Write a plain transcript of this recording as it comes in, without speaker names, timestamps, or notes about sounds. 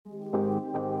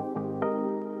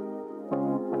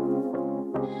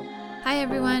Hi,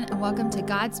 everyone, and welcome to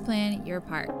God's Plan, Your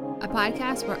Part, a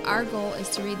podcast where our goal is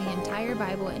to read the entire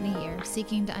Bible in a year,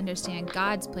 seeking to understand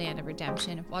God's plan of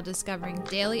redemption while discovering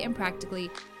daily and practically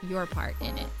your part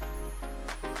in it.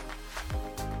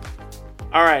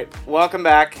 All right, welcome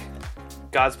back.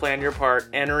 God's Plan, Your Part,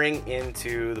 entering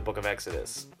into the book of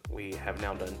Exodus. We have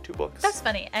now done 2 books. That's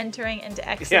funny, entering into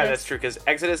Exodus. Yeah, that's true, because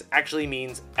Exodus actually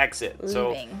means exit. Leaving.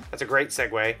 So that's a great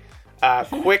segue.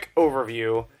 Quick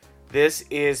overview. This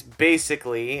is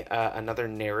basically another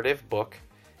narrative book.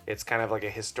 It's kind of like a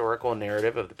historical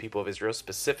narrative of the people of Israel,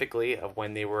 specifically of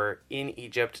when they were in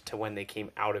Egypt to when they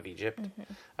came out of Egypt. Mm-hmm.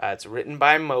 It's written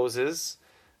by Moses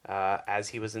as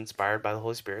he was inspired by the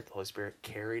Holy Spirit. The Holy Spirit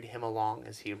carried him along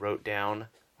as he wrote down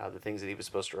the things that he was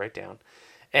supposed to write down.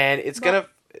 And it's going to...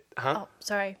 Oh,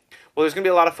 sorry. Well, there's going to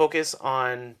be a lot of focus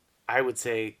on, I would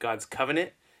say, God's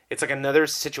covenant. It's like another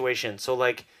situation. So,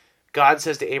 like, God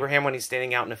says to Abraham when he's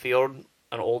standing out in a field,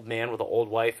 an old man with an old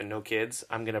wife and no kids,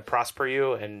 I'm going to prosper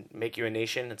you and make you a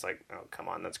nation. It's like, oh, come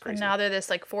on, that's crazy. And now they're this,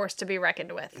 like, force to be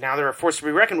reckoned with. Now they're a force to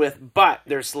be reckoned with, but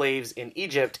they're slaves in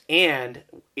Egypt. And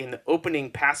in the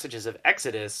opening passages of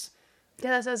Exodus... Yeah,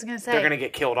 that's what I was going to say. They're going to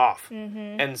get killed off.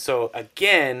 Mm-hmm. And so,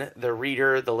 again, the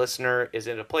reader, the listener, is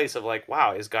in a place of like,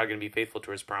 wow, is God going to be faithful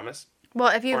to his promise? Well,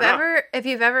 if you've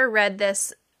ever read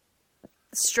this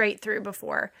straight through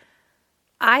before,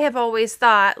 I have always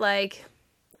thought, like,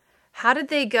 how did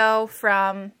they go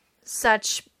from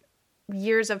such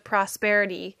years of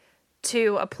prosperity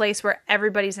to a place where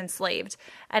everybody's enslaved?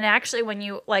 And actually, when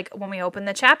we open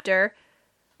the chapter,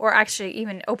 or actually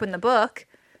even open the book,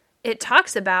 it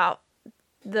talks about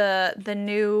the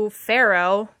new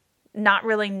Pharaoh not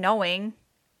really knowing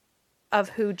of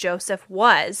who Joseph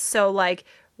was. So, like,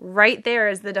 right there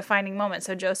is the defining moment.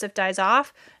 So Joseph dies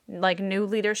off, like, new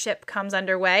leadership comes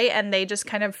underway, and they just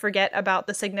kind of forget about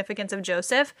the significance of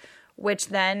Joseph, which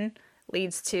then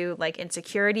leads to, like,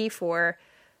 insecurity for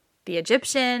the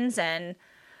Egyptians, and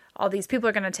all these people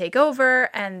are going to take over,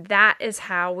 and that is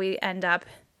how we end up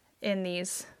in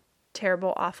these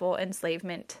terrible, awful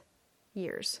enslavement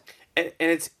years. And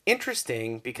it's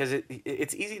interesting because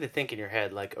it's easy to think in your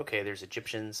head, like, okay, there's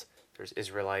Egyptians, there's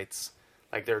Israelites,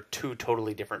 like they're 2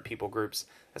 totally different people groups.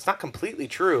 That's not completely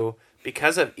true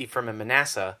because of Ephraim and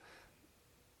Manasseh.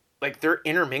 Like, they're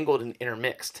intermingled and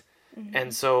intermixed. Mm-hmm.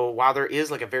 And so while there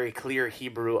is like a very clear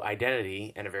Hebrew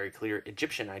identity and a very clear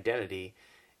Egyptian identity,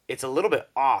 it's a little bit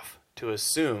off to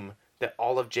assume that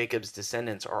all of Jacob's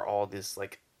descendants are all this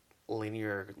like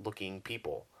linear looking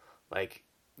people. Like,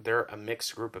 they're a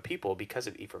mixed group of people because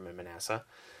of Ephraim and Manasseh.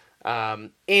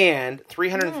 And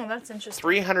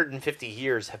 350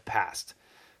 years have passed.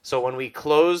 So when we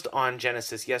closed on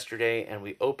Genesis yesterday and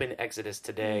we open Exodus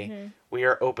today, mm-hmm. we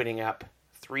are opening up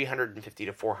 350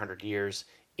 to 400 years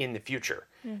in the future.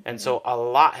 Mm-hmm. And so a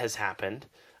lot has happened.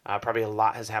 Probably a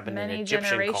lot has happened in Egyptian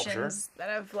culture. Many generations that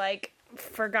have, like,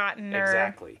 forgotten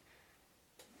or...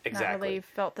 Exactly. Not really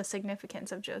felt the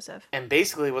significance of Joseph. And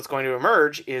basically what's going to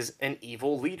emerge is an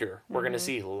evil leader. We're going to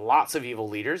see lots of evil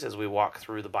leaders as we walk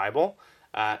through the Bible.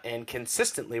 And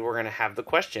consistently we're going to have the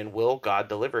question, will God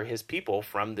deliver his people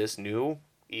from this new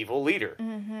evil leader?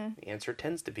 Mm-hmm. The answer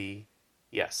tends to be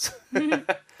yes. Mm-hmm.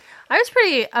 I was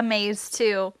pretty amazed,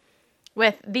 too,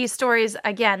 with these stories,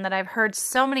 again, that I've heard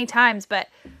so many times, but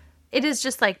it is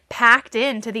just, like, packed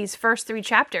into these first 3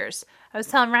 chapters. I was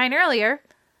telling Ryan earlier...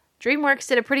 DreamWorks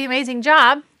did a pretty amazing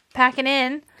job packing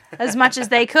in as much as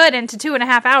they could into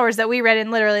 2.5 hours that we read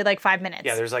in literally like 5 minutes.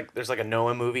 Yeah, there's like a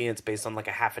Noah movie, and it's based on like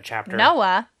a half a chapter.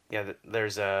 Noah? Yeah,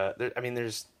 there's a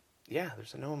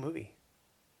Noah movie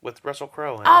with Russell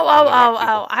Crowe.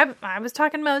 I was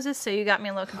talking Moses, so you got me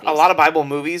a little confused. A lot of Bible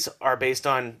movies are based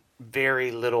on very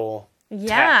little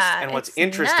text. And what's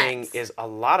interesting is a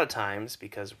lot of times,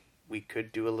 because we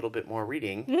could do a little bit more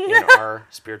reading in our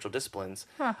spiritual disciplines.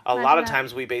 A lot of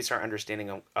times we base our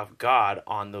understanding of God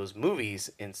on those movies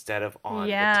instead of on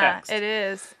the text. Yeah, it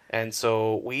is. And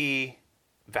so we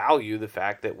value the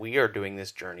fact that we are doing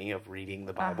this journey of reading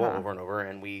the Bible over and over,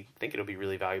 and we think it'll be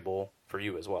really valuable for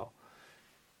you as well.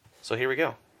 So here we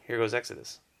go. Here goes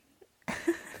Exodus.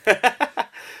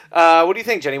 What do you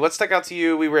think, Jenny? What stuck out to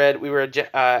you? We read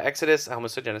Exodus. I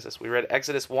almost said Genesis. We read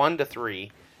Exodus 1 to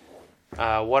 3.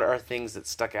 What are things that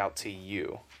stuck out to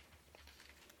you?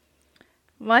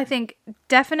 Well, I think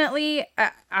definitely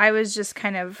I was just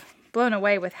kind of blown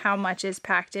away with how much is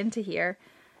packed into here.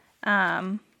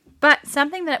 But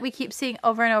something that we keep seeing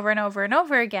over and over and over and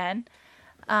over again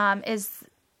is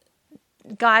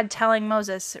God telling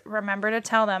Moses, remember to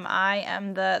tell them, I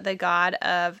am the God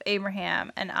of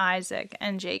Abraham and Isaac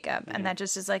and Jacob. Mm-hmm. And that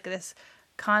just is like this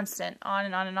constant on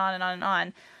and on and on and on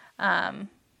and on.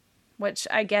 which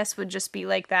I guess would just be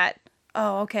like that.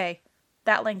 Oh, okay.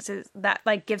 That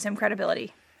like gives him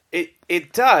credibility.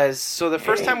 It does. So the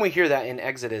first time we hear that in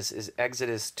Exodus is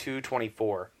Exodus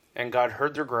 2:24. And God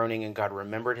heard their groaning, and God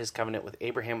remembered his covenant with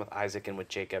Abraham, with Isaac, and with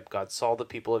Jacob. God saw the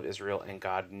people of Israel, and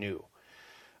God knew.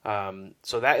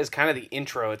 So that is kind of the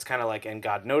intro. It's kind of like, and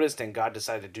God noticed, and God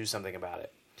decided to do something about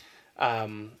it.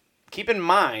 Keep in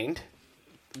mind,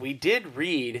 we did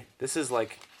read, this is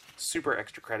like super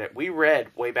extra credit. We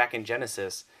read way back in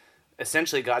Genesis,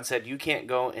 essentially God said, you can't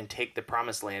go and take the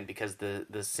promised land because the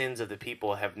sins of the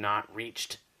people have not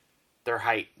reached their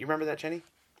height. You remember that, Jenny?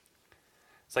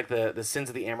 It's like the sins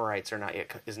of the Amorites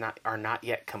are not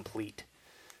yet complete.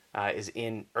 Is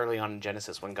in early on in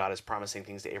Genesis when God is promising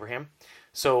things to Abraham.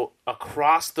 So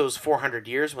across those 400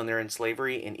 years when they're in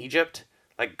slavery in Egypt,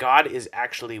 like God is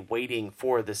actually waiting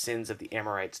for the sins of the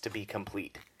Amorites to be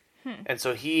complete. And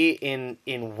so he in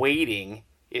waiting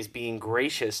is being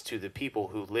gracious to the people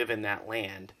who live in that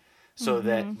land so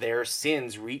that their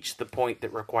sins reach the point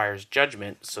that requires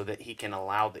judgment so that he can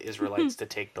allow the Israelites to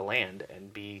take the land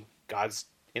and be God's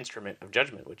instrument of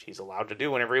judgment, which he's allowed to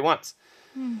do whenever he wants.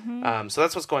 So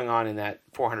that's what's going on in that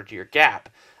 400-year gap.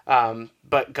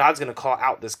 But God's going to call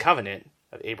out this covenant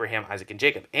of Abraham, Isaac, and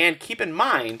Jacob. And keep in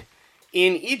mind,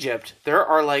 in Egypt, there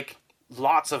are like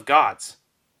lots of gods.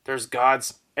 There's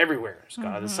gods everywhere. There's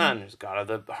God of the sun. There's God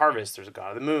of the harvest. There's a God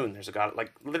of the moon. There's a God,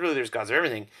 like literally there's gods of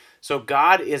everything. So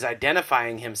God is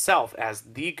identifying himself as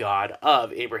the God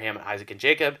of Abraham, Isaac, and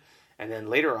Jacob. And then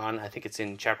later on, I think it's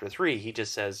in chapter 3, he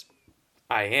just says,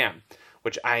 I am.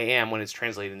 Which I am, when it's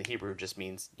translated in the Hebrew, just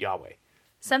means Yahweh.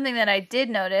 Something that I did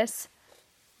notice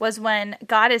was when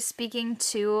God is speaking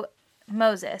to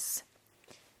Moses,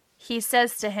 he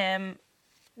says to him,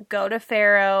 go to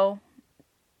Pharaoh,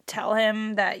 tell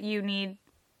him that you need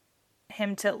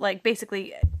him to, like,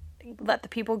 basically let the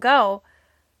people go.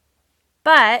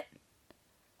 But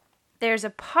there's a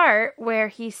part where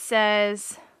he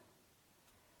says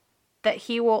that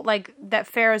he will, like, that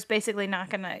Pharaoh's basically not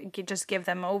going to just give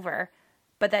them over,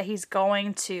 but that he's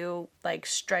going to, like,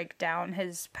 strike down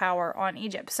his power on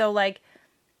Egypt. So, like,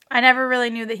 I never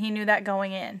really knew that he knew that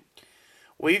going in.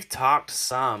 We've talked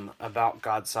some about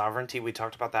God's sovereignty. We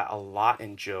talked about that a lot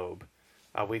in Job.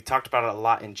 We've talked about it a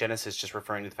lot in Genesis, just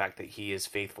referring to the fact that he is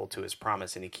faithful to his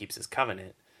promise and he keeps his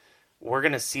covenant. We're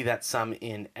going to see that some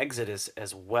in Exodus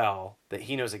as well, that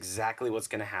he knows exactly what's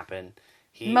going to happen.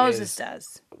 Moses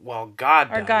does. Well, God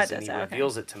does, God does, and he okay.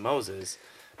 reveals it to Moses.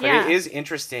 But Yeah. it is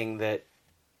interesting that,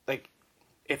 like,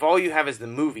 if all you have is the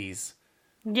movies,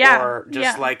 Yeah. or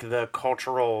just yeah. like the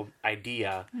cultural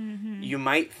idea, you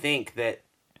might think that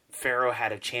Pharaoh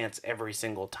had a chance every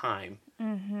single time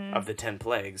of the 10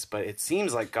 plagues, but it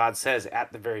seems like God says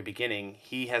at the very beginning,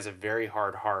 he has a very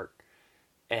hard heart,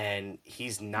 and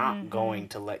he's not going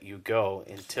to let you go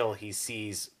until he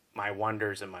sees my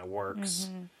wonders and my works.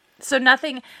 So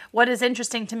what is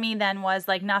interesting to me then was,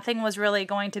 like, nothing was really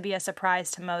going to be a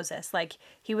surprise to Moses. Like,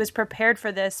 he was prepared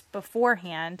for this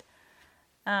beforehand.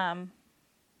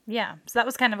 Yeah, so that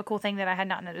was kind of a cool thing that I had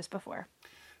not noticed before.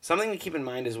 Something to keep in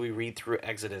mind as we read through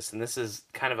Exodus, and this is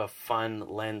kind of a fun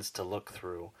lens to look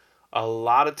through, a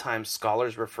lot of times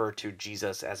scholars refer to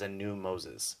Jesus as a new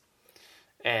Moses.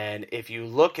 And if you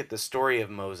look at the story of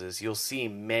Moses, you'll see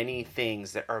many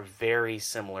things that are very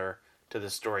similar to the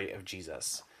story of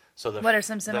Jesus. So what are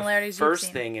some similarities you've first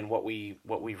seen? thing in what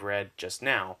we've read just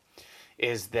now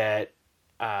is that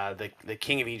the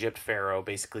king of Egypt, Pharaoh,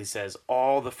 basically says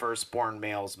all the firstborn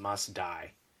males must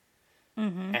die.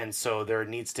 And so there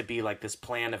needs to be like this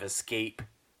plan of escape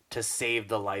to save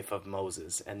the life of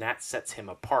Moses. And that sets him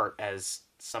apart as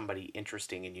somebody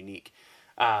interesting and unique.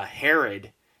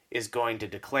 Herod is going to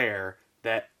declare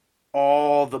that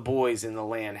all the boys in the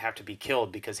land have to be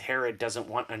killed because Herod doesn't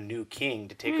want a new king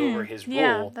to take over his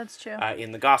rule that's true.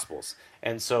 in the Gospels.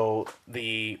 And so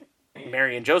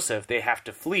Mary and Joseph, they have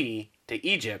to flee to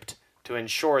Egypt to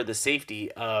ensure the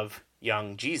safety of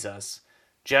young Jesus,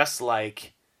 just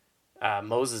like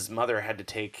Moses' mother had to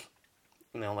take,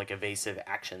 like evasive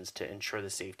actions to ensure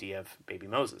the safety of baby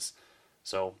Moses.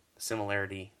 So,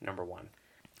 similarity number one.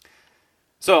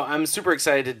 So, I'm super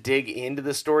excited to dig into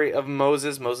the story of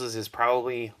Moses. Moses is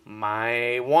probably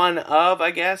my one of, I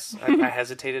guess. I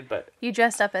hesitated, but... You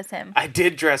dressed up as him. I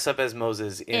did dress up as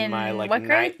Moses in my what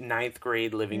grade? ninth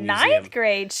grade living Ninth museum.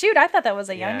 grade? Shoot, I thought that was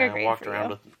a younger grade I walked for around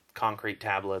you. with concrete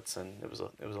tablets, and it was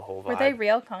a whole vibe. Were they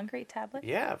real concrete tablets?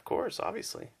 Yeah, of course,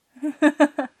 obviously.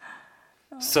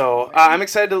 So I'm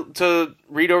excited to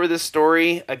read over this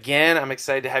story again. I'm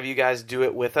excited to have you guys do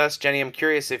it with us. Jenny, I'm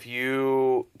curious if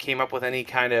you came up with any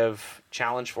kind of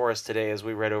challenge for us today as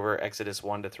we read over Exodus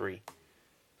 1 to 3.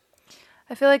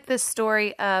 I feel like this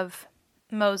story of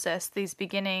Moses, these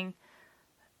beginning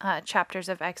chapters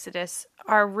of Exodus,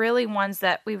 are really ones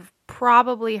that we've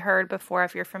probably heard before.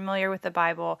 If you're familiar with the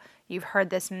Bible, you've heard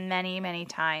this many, many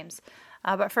times.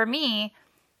 But for me,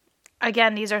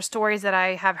 again, these are stories that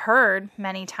I have heard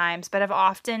many times, but have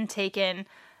often taken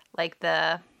like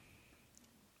the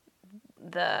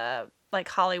like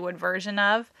Hollywood version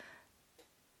of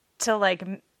to like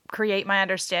create my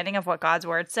understanding of what God's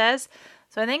word says.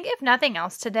 So I think if nothing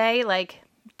else today, like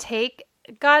take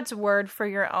God's word for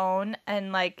your own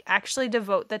and like actually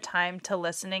devote the time to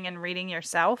listening and reading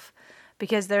yourself,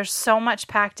 because there's so much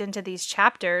packed into these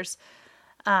chapters.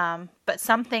 But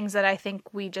some things that I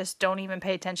think we just don't even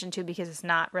pay attention to because it's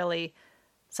not really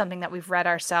something that we've read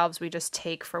ourselves. We just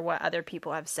take for what other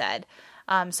people have said.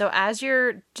 So as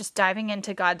you're just diving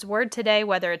into God's word today,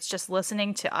 whether it's just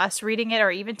listening to us reading it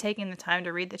or even taking the time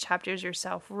to read the chapters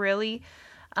yourself, really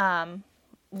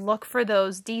look for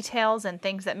those details and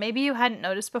things that maybe you hadn't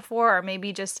noticed before, or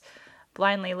maybe just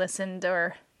blindly listened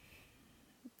or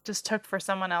just took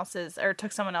someone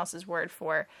else's word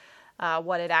for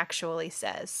what it actually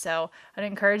says. So I'd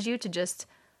encourage you to just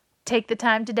take the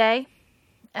time today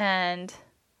and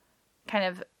kind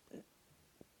of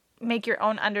make your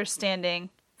own understanding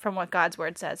from what God's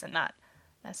word says and not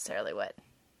necessarily what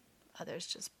others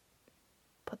just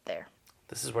put there.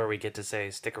 This is where we get to say,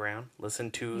 stick around,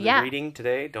 listen to the Yeah. reading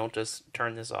today. Don't just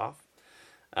turn this off.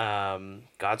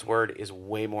 God's word is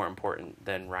way more important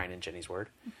than Ryan and Jenny's word.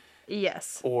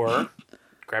 Yes. Or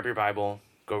grab your Bible,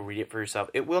 go read it for yourself.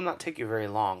 It will not take you very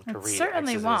long to read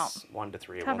certainly Exodus won't. 1 to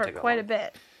 3. It Cover won't take that quite long.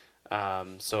 a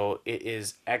bit. So it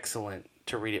is excellent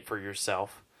to read it for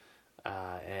yourself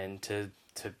and to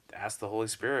ask the Holy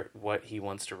Spirit what he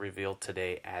wants to reveal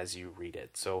today as you read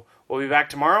it. So we'll be back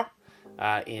tomorrow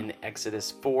in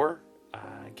Exodus 4.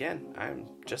 Again, I'm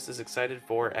just as excited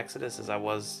for Exodus as I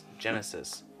was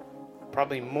Genesis.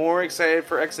 Probably more excited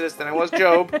for Exodus than I was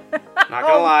Job. Not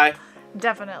gonna lie.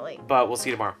 Definitely. But we'll see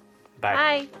you tomorrow. Bye.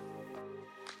 Bye.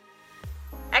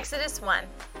 Exodus 1.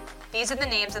 These are the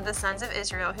names of the sons of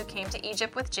Israel who came to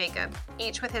Egypt with Jacob,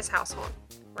 each with his household: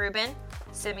 Reuben,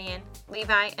 Simeon,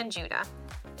 Levi, and Judah;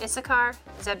 Issachar,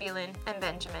 Zebulun, and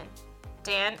Benjamin;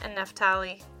 Dan and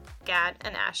Naphtali, Gad,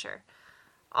 and Asher.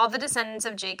 All the descendants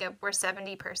of Jacob were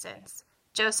 70 persons.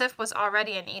 Joseph was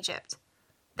already in Egypt.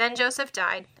 Then Joseph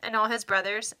died, and all his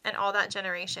brothers, and all that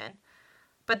generation.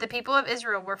 But the people of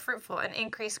Israel were fruitful and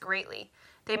increased greatly.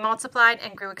 They multiplied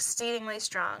and grew exceedingly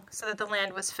strong, so that the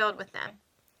land was filled with them.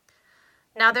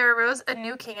 Now there arose a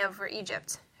new king over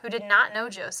Egypt, who did not know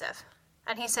Joseph.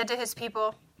 And he said to his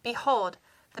people, "Behold,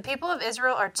 the people of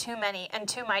Israel are too many and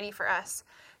too mighty for us.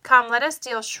 Come, let us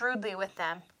deal shrewdly with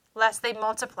them, lest they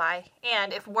multiply,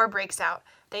 and, if war breaks out,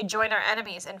 they join our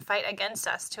enemies and fight against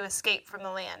us to escape from the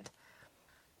land."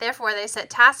 Therefore they set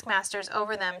taskmasters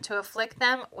over them to afflict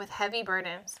them with heavy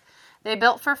burdens. They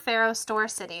built for Pharaoh store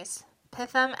cities,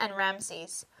 Pithom and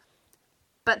Ramses.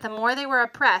 But the more they were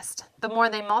oppressed, the more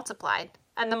they multiplied,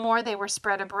 and the more they were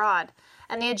spread abroad,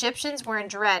 and the Egyptians were in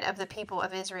dread of the people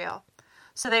of Israel.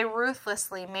 So they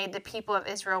ruthlessly made the people of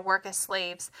Israel work as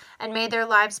slaves, and made their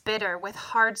lives bitter with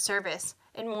hard service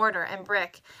in mortar and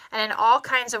brick, and in all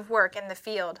kinds of work in the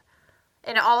field.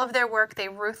 In all of their work they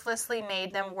ruthlessly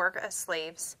made them work as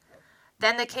slaves.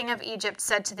 Then the king of Egypt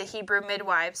said to the Hebrew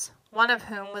midwives, one of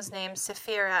whom was named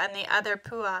Sapphira and the other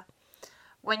Puah,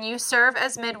 "When you serve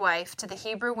as midwife to the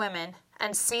Hebrew women,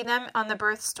 and see them on the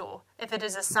birth stool, if it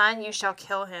is a son, you shall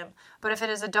kill him, but if it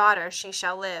is a daughter, she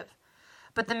shall live."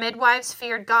 But the midwives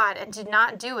feared God and did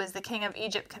not do as the king of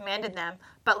Egypt commanded them,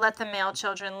 but let the male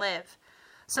children live.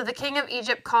 So the king of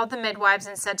Egypt called the midwives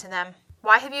and said to them,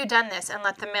 "Why have you done this and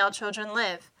let the male children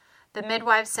live?" The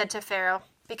midwives said to Pharaoh,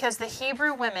 "Because the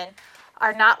Hebrew women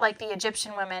are not like the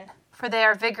Egyptian women, for they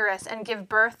are vigorous and give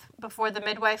birth before the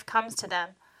midwife comes to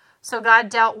them." So God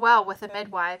dealt well with the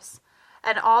midwives.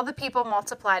 And all the people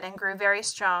multiplied and grew very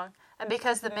strong. And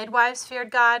because the midwives feared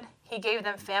God, he gave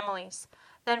them families.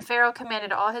 Then Pharaoh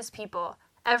commanded all his people,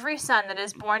 "Every son that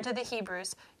is born to the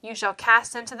Hebrews you shall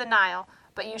cast into the Nile,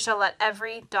 but you shall let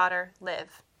every daughter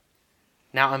live."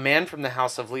 Now a man from the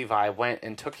house of Levi went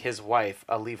and took his wife,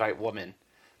 a Levite woman.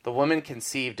 The woman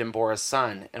conceived and bore a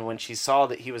son, and when she saw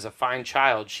that he was a fine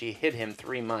child, she hid him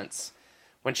 3 months.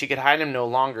 When she could hide him no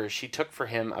longer, she took for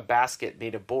him a basket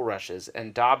made of bulrushes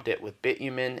and daubed it with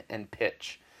bitumen and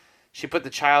pitch. She put the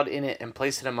child in it and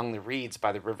placed it among the reeds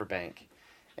by the river bank.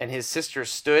 And his sister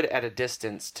stood at a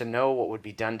distance to know what would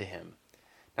be done to him.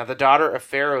 Now the daughter of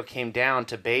Pharaoh came down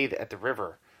to bathe at the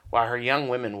river, while her young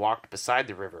women walked beside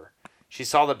the river. She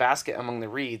saw the basket among the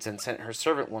reeds and sent her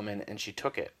servant woman, and she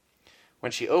took it.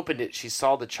 When she opened it, she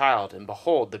saw the child, and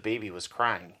behold, the baby was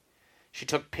crying. She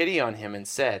took pity on him and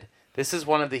said, "This is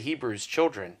one of the Hebrews'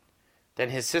 children." Then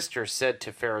his sister said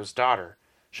to Pharaoh's daughter,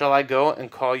 "Shall I go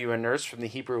and call you a nurse from the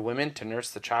Hebrew women to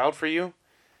nurse the child for you?"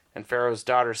 And Pharaoh's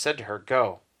daughter said to her,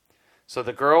 "Go." So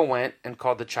the girl went and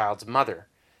called the child's mother.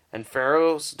 And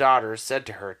Pharaoh's daughter said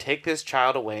to her, "Take this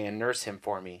child away and nurse him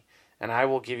for me, and I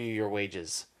will give you your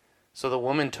wages." So the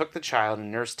woman took the child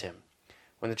and nursed him.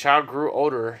 When the child grew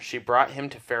older, she brought him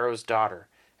to Pharaoh's daughter,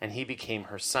 and he became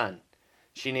her son.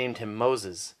 She named him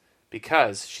Moses,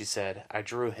 because, she said, "I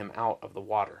drew him out of the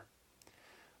water."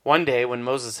 One day, when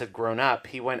Moses had grown up,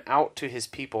 he went out to his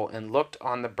people and looked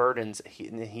on the burdens,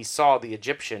 and he saw the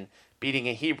Egyptian beating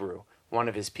a Hebrew, one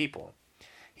of his people.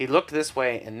 He looked this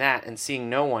way and that, and seeing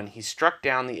no one, he struck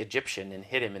down the Egyptian and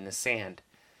hid him in the sand.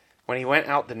 When he went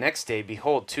out the next day,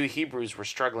 behold, 2 Hebrews were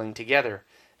struggling together,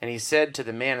 and he said to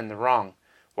the man in the wrong,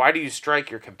 "Why do you strike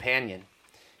your companion?"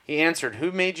 He answered,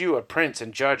 "Who made you a prince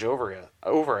and judge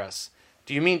over us?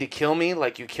 Do you mean to kill me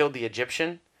like you killed the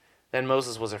Egyptian?" Then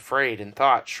Moses was afraid and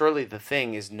thought, "Surely the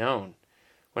thing is known."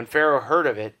 When Pharaoh heard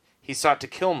of it, he sought to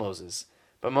kill Moses.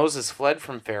 But Moses fled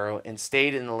from Pharaoh and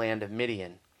stayed in the land of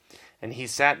Midian. And he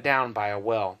sat down by a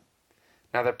well.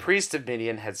 Now the priest of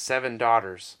Midian had 7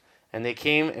 daughters, and they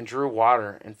came and drew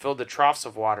water and filled the troughs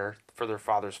of water for their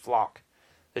father's flock.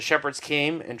 The shepherds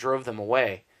came and drove them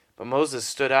away, but Moses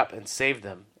stood up and saved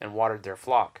them and watered their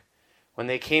flock. When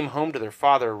they came home to their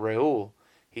father Reuel,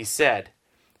 he said,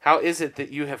 "How is it that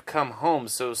you have come home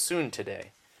so soon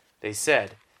today?" They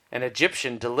said, "An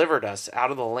Egyptian delivered us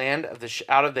out of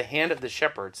the hand of the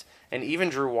shepherds, and even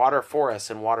drew water for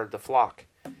us and watered the flock."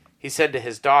 He said to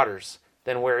his daughters,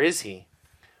 "Then where is he?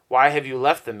 Why have you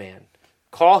left the man?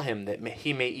 Call him that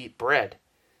he may eat bread."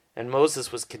 And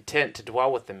Moses was content to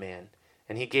dwell with the man.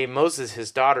 And he gave Moses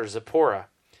his daughter Zipporah.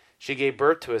 She gave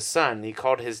birth to a son, and he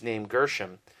called his name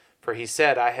Gershom, for he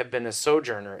said, "I have been a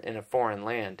sojourner in a foreign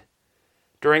land."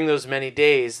 During those many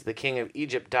days the king of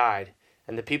Egypt died,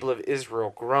 and the people of Israel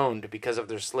groaned because of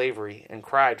their slavery and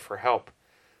cried for help.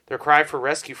 Their cry for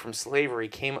rescue from slavery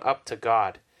came up to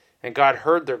God. And God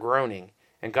heard their groaning,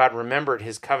 and God remembered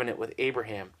his covenant with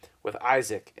Abraham, with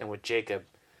Isaac, and with Jacob.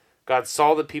 God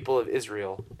saw the people of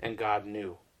Israel, and God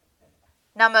knew.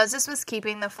 Now Moses was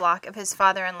keeping the flock of his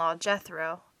father-in-law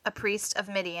Jethro, a priest of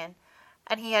Midian,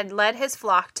 and he had led his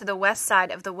flock to the west side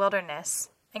of the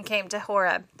wilderness, and came to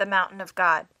Horeb, the mountain of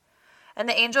God. And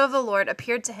the angel of the Lord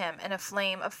appeared to him in a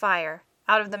flame of fire,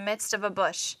 out of the midst of a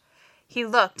bush. He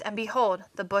looked, and behold,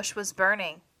 the bush was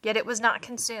burning, yet it was not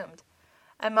consumed.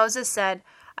 And Moses said,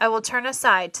 "I will turn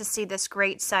aside to see this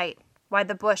great sight, why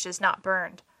the bush is not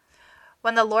burned."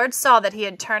 When the Lord saw that he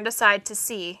had turned aside to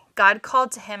see, God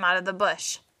called to him out of the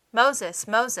bush, "Moses,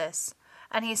 Moses."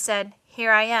 And he said,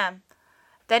 "Here I am."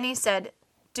 Then he said,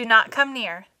 "Do not come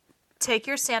near. Take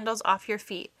your sandals off your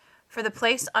feet, for the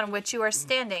place on which you are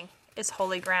standing is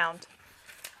holy ground."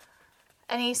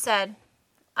 And he said,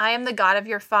 "I am the God of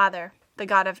your father, the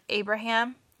God of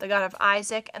Abraham, the God of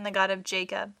Isaac, and the God of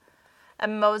Jacob."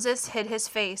 And Moses hid his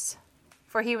face,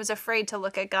 for he was afraid to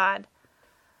look at God.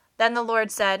 Then the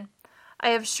Lord said, "I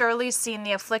have surely seen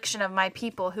the affliction of my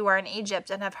people who are in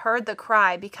Egypt, and have heard the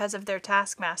cry because of their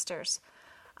taskmasters.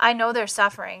 I know their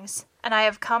sufferings, and I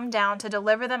have come down to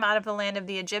deliver them out of the land of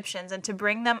the Egyptians, and to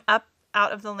bring them up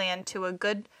out of the land to a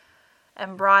good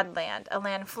and broad land, a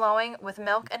land flowing with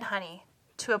milk and honey,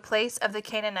 to a place of the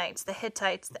Canaanites, the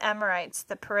Hittites, the Amorites,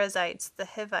 the Perizzites, the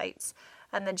Hivites,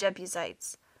 and the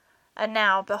Jebusites. And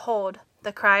now, behold,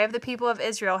 the cry of the people of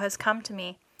Israel has come to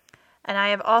me, and I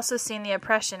have also seen the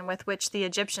oppression with which the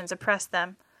Egyptians oppress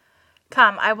them.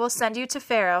 Come, I will send you to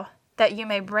Pharaoh, that you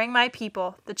may bring my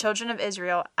people, the children of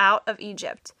Israel, out of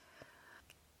Egypt."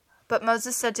 But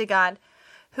Moses said to God,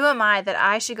 "Who am I that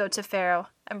I should go to Pharaoh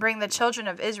and bring the children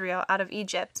of Israel out of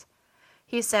Egypt?"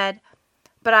 He said,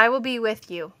 "But I will be with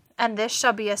you, and this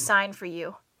shall be a sign for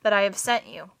you, that I have sent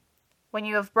you. When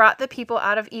you have brought the people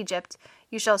out of Egypt,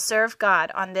 you shall serve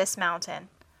God on this mountain."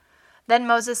 Then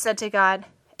Moses said to God,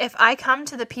 "If I come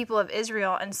to the people of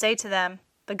Israel and say to them,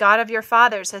 'The God of your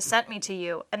fathers has sent me to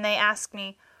you,' and they ask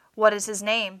me, 'What is his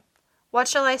name?' what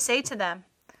shall I say to them?"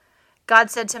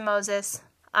 God said to Moses,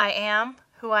 "I am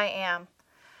who I am."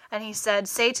 And he said,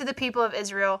 "Say to the people of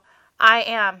Israel, 'I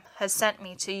am has sent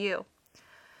me to you.'"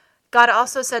 God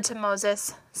also said to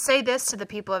Moses, "Say this to the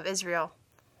people of Israel,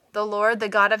 'The Lord, the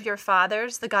God of your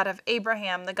fathers, the God of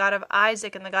Abraham, the God of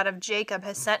Isaac, and the God of Jacob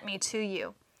has sent me to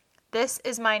you. This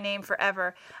is my name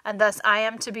forever, and thus I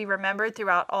am to be remembered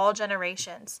throughout all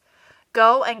generations.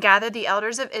 Go and gather the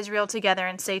elders of Israel together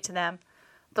and say to them,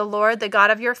 'The Lord, the God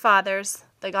of your fathers,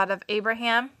 the God of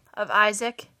Abraham, of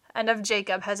Isaac, and of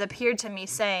Jacob has appeared to me,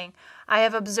 saying, I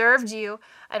have observed you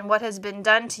and what has been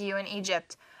done to you in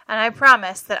Egypt, and I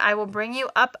promise that I will bring you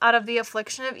up out of the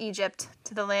affliction of Egypt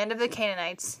to the land of the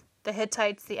Canaanites, the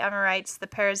Hittites, the Amorites, the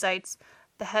Perizzites,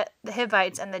 the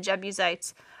Hivites, and the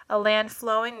Jebusites, a land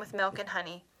flowing with milk and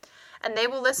honey. And they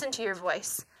will listen to your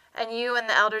voice, and you and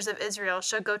the elders of Israel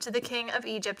shall go to the king of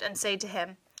Egypt and say to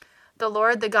him, The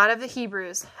Lord, the God of the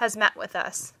Hebrews, has met with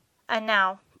us. And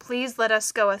now, please let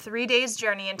us go a 3 days'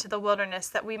 journey into the wilderness,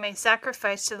 that we may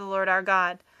sacrifice to the Lord our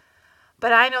God.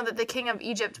 But I know that the king of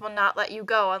Egypt will not let you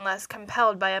go unless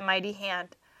compelled by a mighty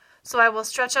hand. So I will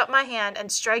stretch out my hand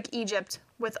and strike Egypt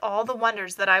with all the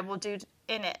wonders that I will do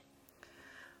in it.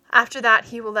 After that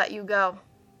he will let you go.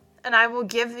 And I will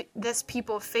give this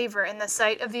people favor in the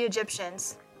sight of the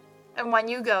Egyptians. And when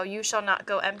you go, you shall not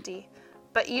go empty,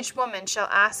 but each woman shall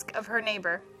ask of her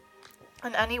neighbor,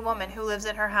 and any woman who lives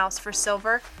in her house, for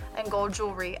silver and gold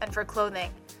jewelry and for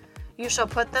clothing. You shall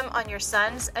put them on your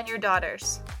sons and your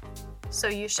daughters. So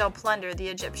you shall plunder the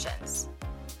Egyptians.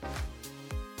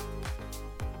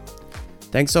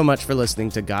 Thanks so much for listening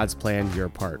to God's Plan, Your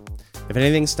Part. If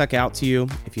anything stuck out to you,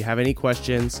 if you have any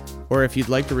questions, or if you'd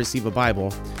like to receive a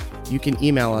Bible, you can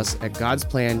email us at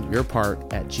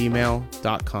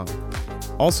godsplanyourpart@gmail.com.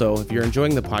 Also, if you're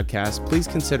enjoying the podcast, please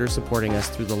consider supporting us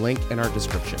through the link in our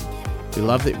description. We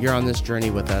love that you're on this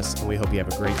journey with us, and we hope you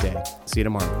have a great day. See you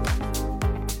tomorrow.